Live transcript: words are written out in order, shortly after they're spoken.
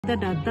Kita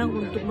datang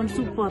untuk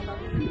mensupport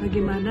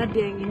bagaimana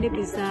Dieng ini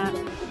bisa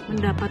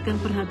mendapatkan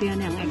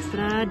perhatian yang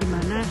ekstra, di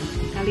mana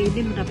kali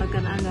ini mendapatkan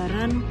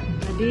anggaran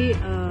tadi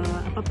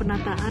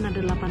penataan ada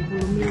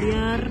 80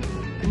 miliar,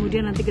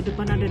 kemudian nanti ke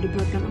depan ada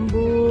dibuatkan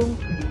embung,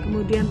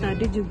 kemudian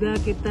tadi juga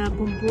kita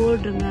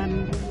kumpul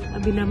dengan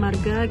Bina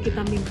Marga,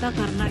 kita minta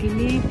karena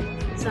ini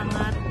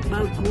sangat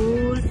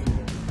bagus.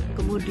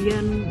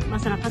 Kemudian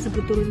masyarakat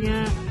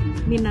sebetulnya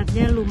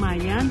minatnya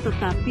lumayan,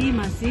 tetapi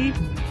masih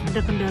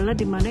ada kendala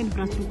di mana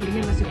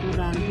infrastrukturnya masih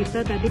kurang.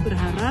 Kita tadi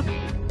berharap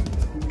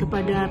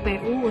kepada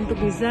PU untuk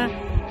bisa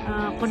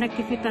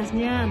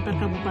konektivitasnya antar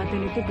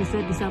kabupaten itu bisa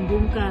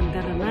disambungkan,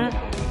 karena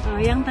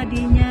yang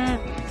tadinya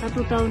 1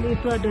 tahun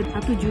itu ada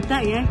 1 juta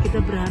ya, kita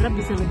berharap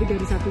bisa lebih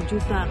dari 1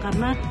 juta,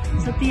 karena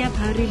setiap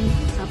hari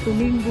Sabtu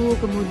Minggu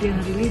kemudian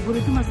hari libur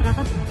itu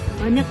masyarakat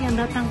banyak yang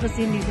datang ke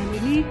sini, dan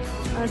ini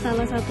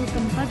salah satu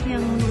tempat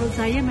yang menurut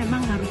saya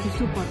memang harus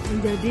disupport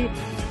menjadi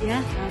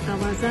ya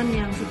kawasan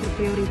yang super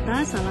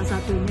prioritas salah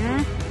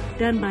satunya,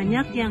 dan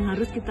banyak yang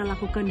harus kita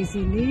lakukan di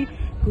sini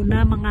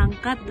guna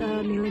mengangkat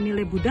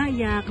nilai-nilai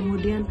budaya,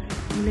 kemudian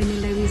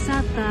nilai-nilai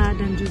wisata,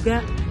 dan juga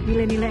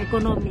nilai-nilai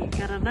ekonomi,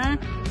 karena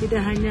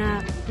tidak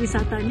hanya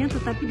wisatanya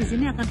tetapi di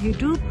sini akan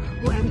hidup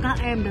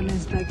UMKM dan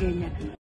lain sebagainya.